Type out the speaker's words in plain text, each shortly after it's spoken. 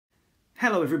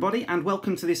Hello everybody and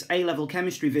welcome to this A-level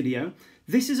chemistry video.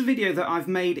 This is a video that I've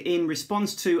made in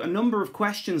response to a number of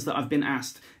questions that I've been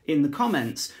asked in the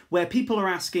comments where people are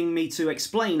asking me to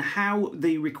explain how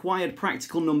the required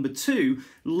practical number 2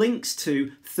 links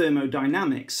to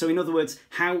thermodynamics. So in other words,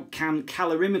 how can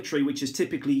calorimetry, which is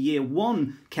typically year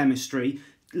 1 chemistry,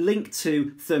 link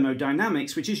to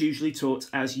thermodynamics, which is usually taught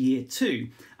as year 2.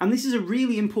 And this is a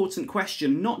really important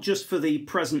question, not just for the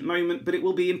present moment, but it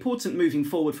will be important moving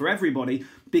forward for everybody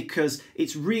because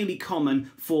it's really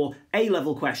common for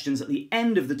A-level questions at the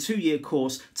end of the 2-year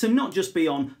course to not just be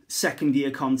on second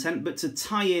year content, but to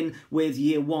tie in with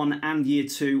year 1 and year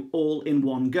 2 all in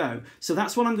one go. So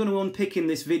that's what I'm going to unpick in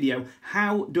this video.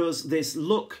 How does this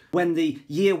look when the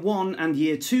year 1 and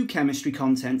year 2 chemistry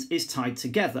content is tied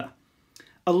together?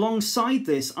 Alongside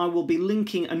this, I will be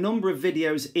linking a number of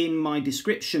videos in my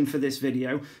description for this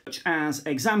video, such as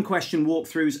exam question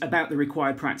walkthroughs about the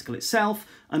required practical itself,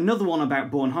 another one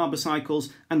about Haber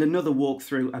Cycles, and another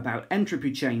walkthrough about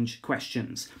entropy change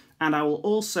questions. And I will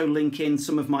also link in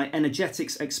some of my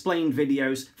energetics explained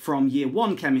videos from year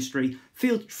 1 chemistry.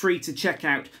 Feel free to check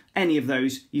out any of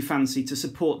those you fancy to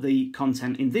support the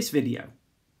content in this video.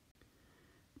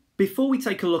 Before we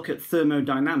take a look at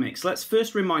thermodynamics, let's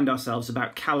first remind ourselves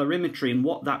about calorimetry and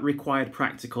what that required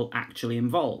practical actually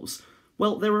involves.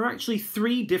 Well, there are actually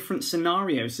 3 different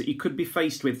scenarios that you could be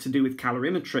faced with to do with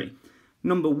calorimetry.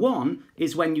 Number 1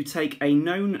 is when you take a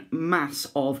known mass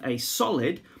of a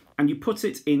solid and you put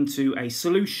it into a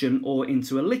solution or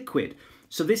into a liquid.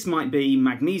 So this might be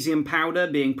magnesium powder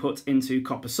being put into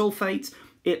copper sulfate.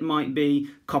 It might be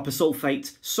copper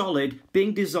sulfate solid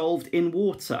being dissolved in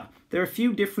water. There are a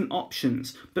few different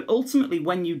options, but ultimately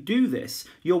when you do this,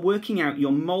 you're working out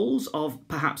your moles of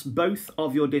perhaps both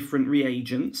of your different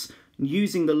reagents,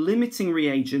 using the limiting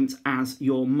reagent as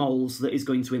your moles that is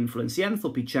going to influence the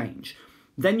enthalpy change.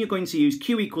 Then you're going to use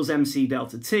Q equals mc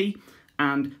delta T,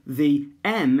 and the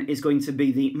m is going to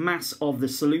be the mass of the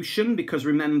solution, because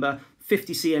remember,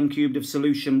 50 cm cubed of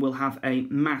solution will have a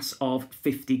mass of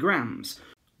 50 grams.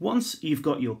 Once you've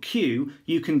got your Q,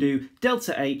 you can do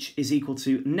delta H is equal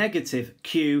to negative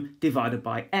Q divided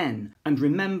by N. And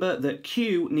remember that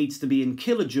Q needs to be in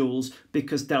kilojoules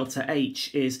because delta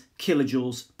H is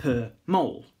kilojoules per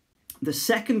mole. The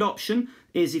second option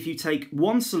is if you take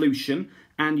one solution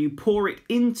and you pour it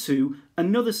into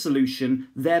another solution,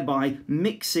 thereby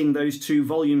mixing those 2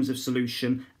 volumes of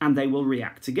solution, and they will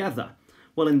react together.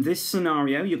 Well, in this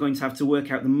scenario, you're going to have to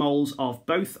work out the moles of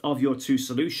both of your 2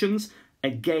 solutions.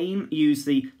 Again, use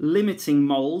the limiting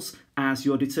moles as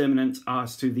your determinant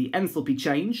as to the enthalpy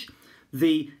change.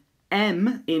 The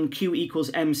M in Q equals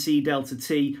mc delta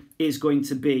T is going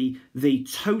to be the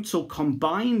total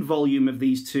combined volume of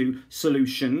these 2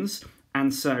 solutions.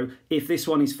 And so if this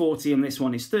one is 40 and this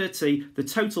one is 30, the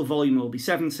total volume will be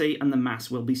 70 and the mass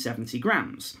will be 70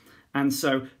 grams. And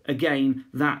so again,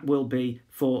 that will be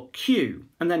for Q.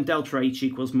 And then delta H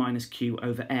equals minus Q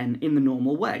over N in the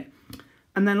normal way.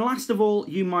 And then last of all,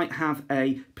 you might have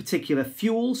a particular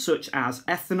fuel such as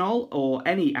ethanol or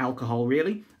any alcohol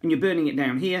really, and you're burning it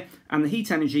down here, and the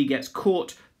heat energy gets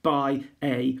caught by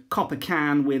a copper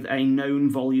can with a known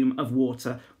volume of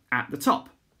water at the top.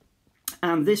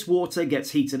 And this water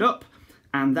gets heated up,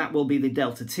 and that will be the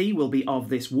delta T will be of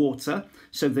this water.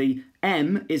 So the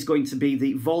M is going to be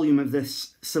the volume of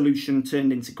this solution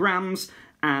turned into grams,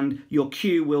 and your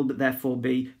Q will therefore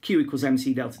be Q equals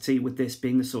mc delta T, with this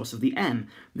being the source of the M.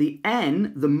 The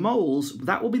N, the moles,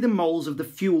 that will be the moles of the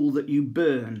fuel that you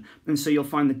burn. And so you'll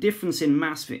find the difference in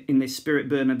mass in this spirit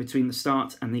burner between the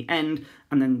start and the end,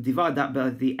 and then divide that by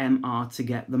the MR to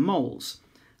get the moles.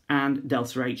 And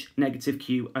delta H, negative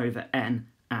Q over N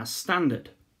as standard.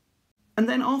 And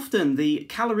then often the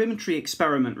calorimetry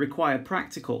experiment required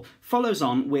practical follows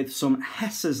on with some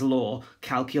Hess's Law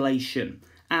calculation.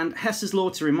 And Hess's Law,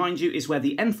 to remind you, is where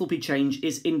the enthalpy change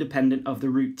is independent of the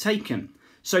route taken.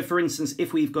 So for instance,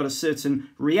 if we've got a certain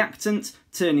reactant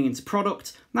turning into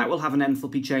product, that will have an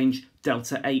enthalpy change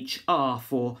delta HR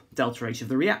for delta H of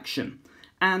the reaction.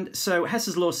 And so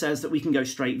Hess's Law says that we can go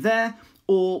straight there,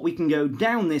 or we can go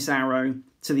down this arrow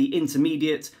to the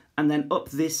intermediate and then up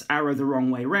this arrow the wrong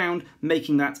way round,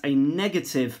 making that a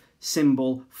negative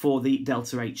symbol for the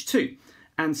delta H2.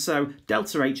 And so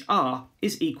delta HR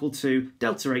is equal to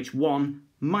delta H1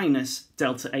 minus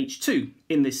delta H2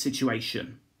 in this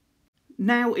situation.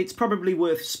 Now it's probably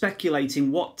worth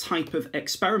speculating what type of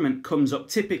experiment comes up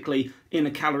typically in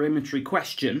a calorimetry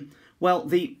question. Well,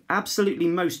 the absolutely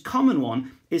most common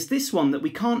one is this one that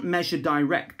we can't measure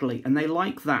directly, and they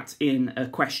like that in a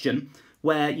question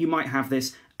where you might have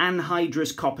this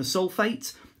anhydrous copper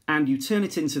sulfate and you turn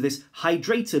it into this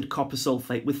hydrated copper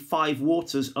sulfate with 5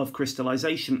 waters of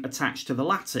crystallization attached to the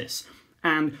lattice.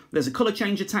 And there's a colour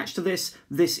change attached to this.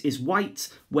 This is white,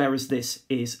 whereas this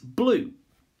is blue.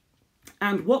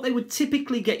 And what they would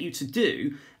typically get you to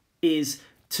do is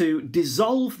to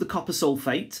dissolve the copper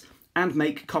sulfate and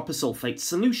make copper sulfate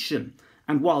solution.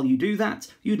 And while you do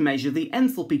that, you'd measure the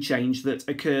enthalpy change that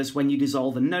occurs when you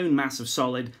dissolve a known mass of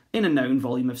solid in a known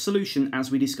volume of solution,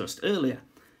 as we discussed earlier.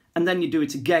 And then you do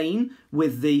it again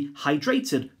with the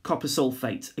hydrated copper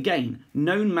sulfate. Again,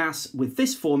 known mass with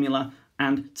this formula,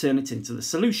 and turn it into the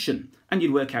solution. And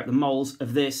you'd work out the moles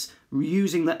of this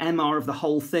using the MR of the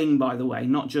whole thing, by the way,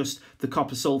 not just the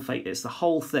copper sulfate, it's the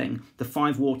whole thing, the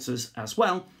 5 waters as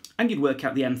well. And you'd work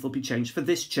out the enthalpy change for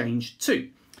this change too.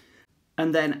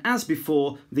 And then, as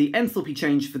before, the enthalpy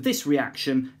change for this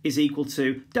reaction is equal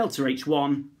to delta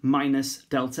H1 minus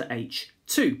delta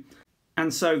H2.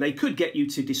 And so they could get you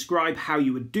to describe how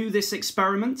you would do this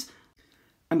experiment.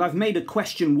 And I've made a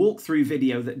question walkthrough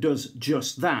video that does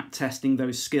just that, testing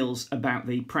those skills about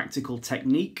the practical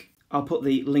technique. I'll put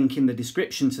the link in the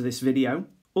description to this video.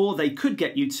 Or they could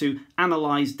get you to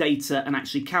analyse data and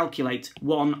actually calculate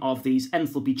one of these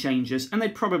enthalpy changes, and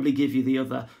they'd probably give you the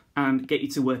other and get you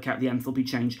to work out the enthalpy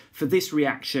change for this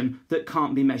reaction that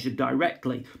can't be measured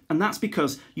directly. And that's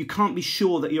because you can't be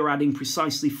sure that you're adding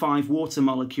precisely 5 water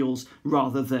molecules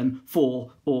rather than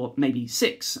 4 or maybe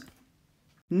 6.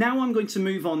 Now I'm going to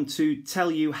move on to tell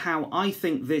you how I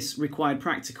think this required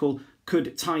practical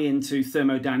could tie into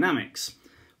thermodynamics.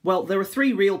 Well, there are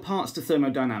 3 real parts to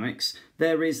thermodynamics.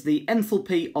 There is the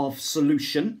enthalpy of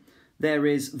solution, there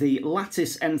is the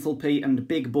lattice enthalpy and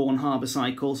big Born-Haber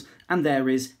cycles, and there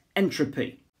is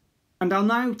entropy. And I'll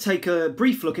now take a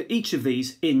brief look at each of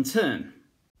these in turn.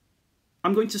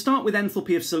 I'm going to start with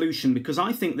enthalpy of solution because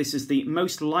I think this is the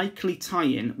most likely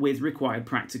tie-in with required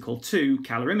practical to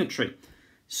calorimetry.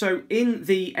 So in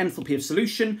the enthalpy of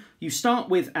solution, you start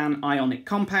with an ionic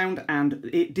compound and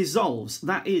it dissolves.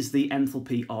 That is the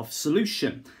enthalpy of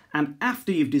solution. And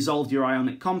after you've dissolved your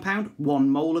ionic compound, 1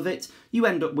 mole of it, you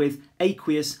end up with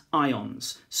aqueous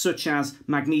ions, such as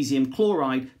magnesium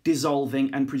chloride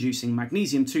dissolving and producing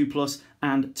magnesium 2+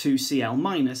 and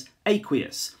 2Cl-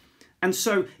 aqueous. And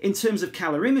so in terms of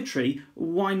calorimetry,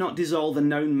 why not dissolve a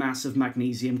known mass of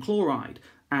magnesium chloride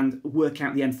and work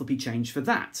out the enthalpy change for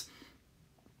that?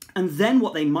 And then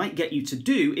what they might get you to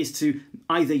do is to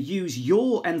either use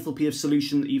your enthalpy of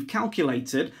solution that you've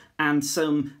calculated and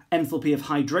some enthalpy of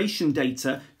hydration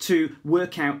data to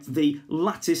work out the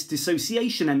lattice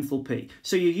dissociation enthalpy.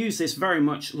 So you use this very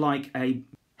much like a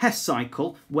Hess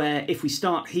cycle, where if we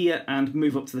start here and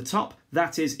move up to the top,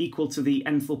 that is equal to the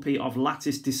enthalpy of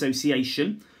lattice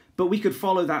dissociation. But we could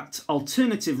follow that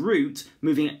alternative route,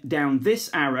 moving down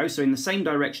this arrow, so in the same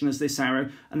direction as this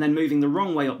arrow, and then moving the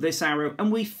wrong way up this arrow,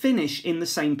 and we finish in the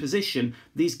same position,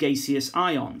 these gaseous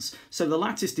ions. So the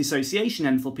lattice dissociation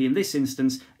enthalpy in this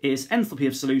instance is enthalpy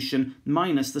of solution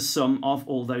minus the sum of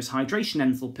all those hydration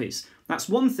enthalpies. That's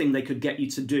one thing they could get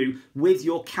you to do with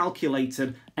your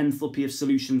calculated enthalpy of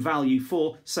solution value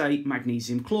for, say,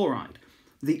 magnesium chloride.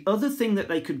 The other thing that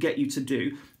they could get you to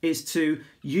do is to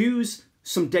use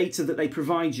some data that they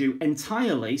provide you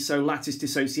entirely, so lattice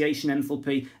dissociation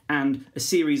enthalpy and a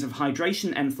series of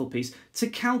hydration enthalpies, to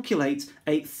calculate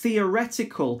a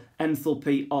theoretical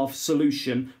enthalpy of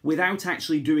solution without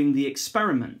actually doing the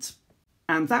experiment.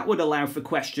 And that would allow for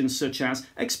questions such as,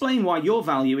 explain why your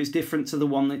value is different to the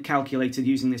one that calculated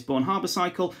using this Born-Haber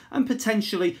cycle, and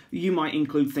potentially you might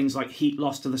include things like heat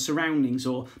loss to the surroundings,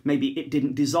 or maybe it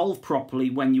didn't dissolve properly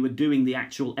when you were doing the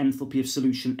actual enthalpy of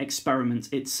solution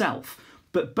experiment itself.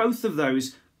 But both of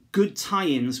those good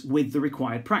tie-ins with the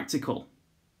required practical.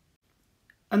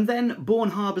 And then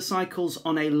Born-Haber cycles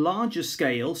on a larger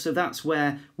scale, so that's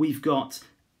where we've got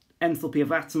enthalpy of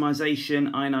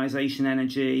atomization, ionization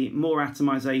energy, more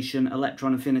atomization,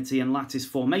 electron affinity and lattice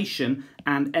formation,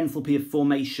 and enthalpy of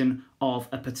formation of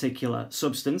a particular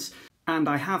substance. And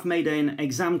I have made an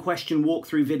exam question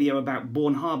walkthrough video about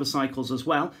Born-Haber cycles as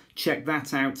well. Check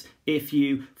that out if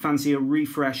you fancy a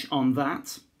refresh on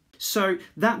that. So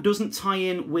that doesn't tie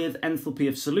in with enthalpy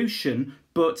of solution,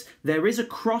 but there is a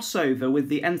crossover with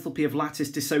the enthalpy of lattice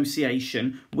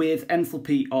dissociation with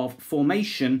enthalpy of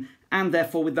formation, and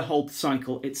therefore with the whole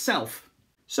cycle itself.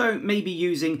 So maybe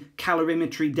using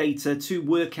calorimetry data to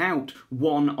work out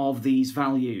one of these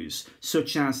values,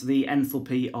 such as the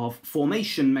enthalpy of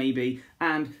formation maybe,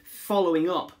 and following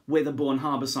up with a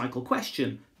Born-Haber cycle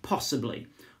question, possibly.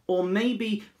 Or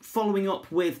maybe following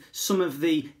up with some of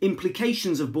the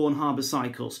implications of Born-Haber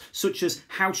cycles, such as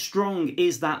how strong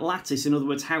is that lattice, in other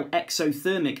words, how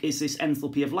exothermic is this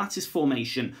enthalpy of lattice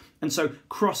formation, And so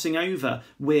crossing over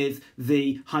with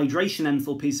the hydration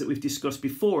enthalpies that we've discussed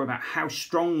before about how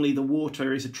strongly the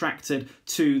water is attracted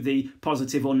to the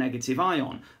positive or negative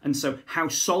ion, and so how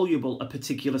soluble a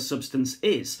particular substance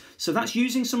is. So that's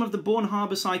using some of the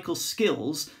Born-Haber cycle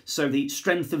skills, so the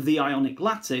strength of the ionic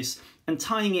lattice, and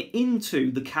tying it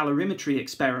into the calorimetry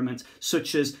experiment,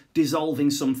 such as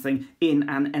dissolving something in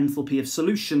an enthalpy of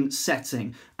solution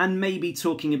setting, and maybe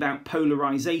talking about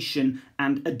polarization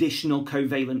and additional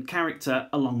covalent character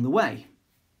along the way.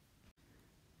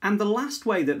 And the last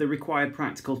way that the required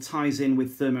practical ties in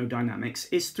with thermodynamics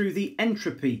is through the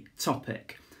entropy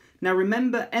topic. Now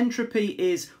remember, entropy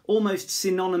is almost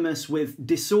synonymous with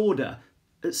disorder.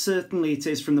 Certainly it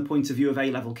is from the point of view of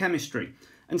A-level chemistry.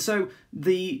 And so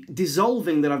the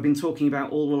dissolving that I've been talking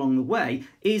about all along the way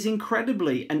is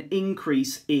incredibly an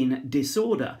increase in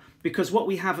disorder, because what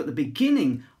we have at the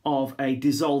beginning of a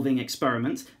dissolving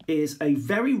experiment is a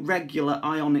very regular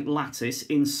ionic lattice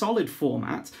in solid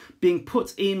format being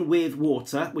put in with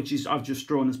water, which is I've just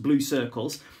drawn as blue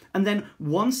circles. And then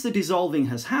once the dissolving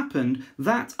has happened,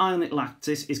 that ionic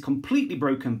lattice is completely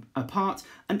broken apart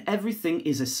and everything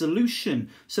is a solution.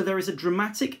 So there is a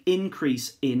dramatic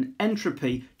increase in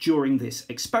entropy during this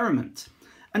experiment.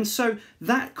 And so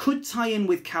that could tie in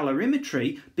with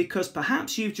calorimetry, because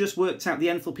perhaps you've just worked out the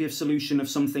enthalpy of solution of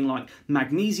something like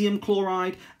magnesium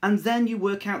chloride, and then you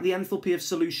work out the enthalpy of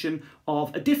solution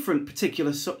of a different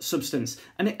particular substance,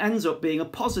 and it ends up being a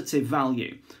positive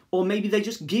value. Or maybe they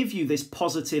just give you this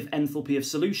positive enthalpy of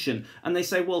solution, and they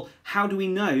say, well, how do we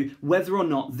know whether or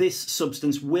not this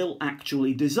substance will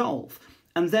actually dissolve?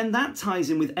 And then that ties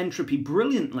in with entropy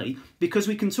brilliantly, because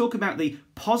we can talk about the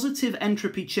positive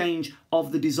entropy change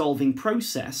of the dissolving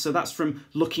process. So that's from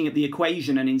looking at the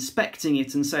equation and inspecting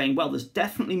it and saying, well, there's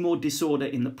definitely more disorder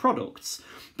in the products.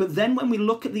 But then when we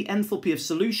look at the enthalpy of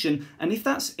solution, and if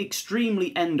that's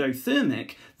extremely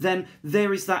endothermic, then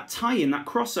there is that tie-in, that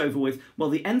crossover with, well,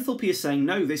 the enthalpy is saying,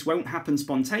 no, this won't happen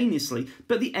spontaneously,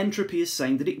 but the entropy is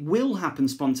saying that it will happen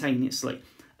spontaneously.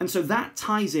 And so that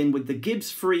ties in with the Gibbs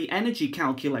free energy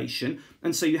calculation,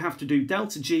 and so you have to do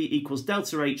delta G equals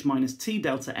delta H minus T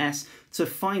delta S to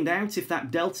find out if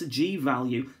that delta G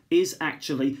value is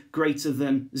actually greater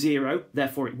than 0,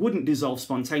 therefore it wouldn't dissolve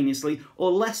spontaneously,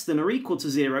 or less than or equal to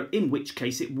 0, in which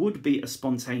case it would be a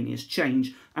spontaneous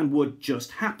change and would just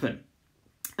happen.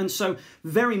 And so,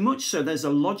 very much so, there's a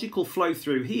logical flow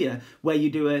through here where you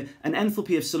do an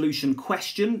enthalpy of solution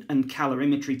question and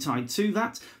calorimetry tied to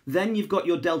that. Then you've got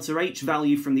your delta H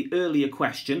value from the earlier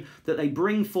question that they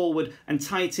bring forward and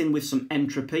tie it in with some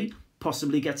entropy,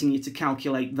 possibly getting you to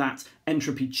calculate that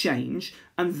entropy change,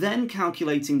 and then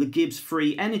calculating the Gibbs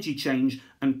free energy change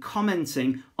and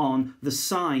commenting on the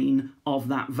sign of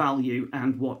that value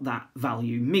and what that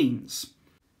value means.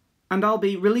 And I'll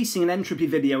be releasing an entropy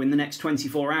video in the next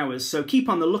 24 hours, so keep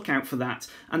on the lookout for that,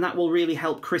 and that will really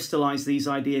help crystallise these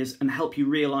ideas and help you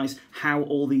realise how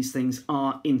all these things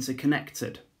are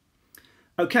interconnected.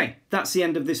 Okay, that's the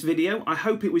end of this video. I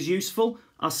hope it was useful.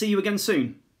 I'll see you again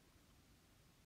soon.